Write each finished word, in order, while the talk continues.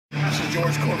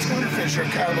George Corpse Wonderfisher,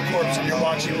 Cannibal Corpse, and you're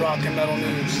watching Rock and Metal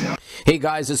News. Hey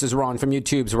guys, this is Ron from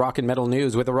YouTube's Rock and Metal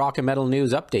News with a Rock and Metal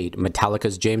News update.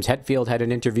 Metallica's James Hetfield had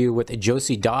an interview with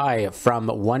Josie Dye from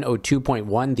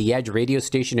 102.1 The Edge radio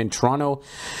station in Toronto,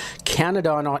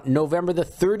 Canada on November the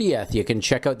 30th. You can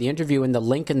check out the interview in the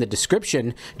link in the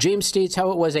description. James states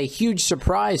how it was a huge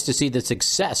surprise to see the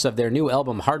success of their new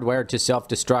album Hardwired To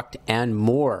Self-Destruct and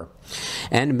more.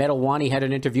 And Metal Wani had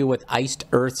an interview with Iced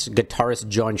Earth's guitarist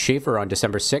John Schaefer on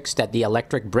December 6th at the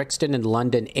Electric Brixton in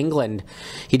London, England.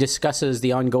 He discusses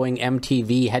the ongoing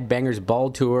MTV Headbangers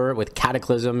Ball Tour with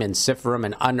Cataclysm, Encipherum,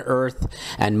 and Unearth,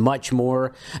 and much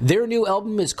more. Their new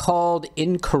album is called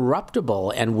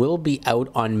Incorruptible and will be out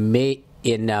on May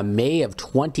of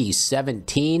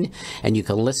 2017, and you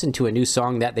can listen to a new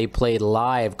song that they played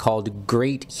live called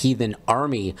Great Heathen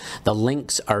Army. The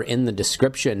links are in the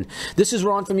description. This is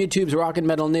Ron from YouTube's Rock and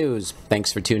Metal News.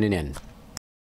 Thanks for tuning in.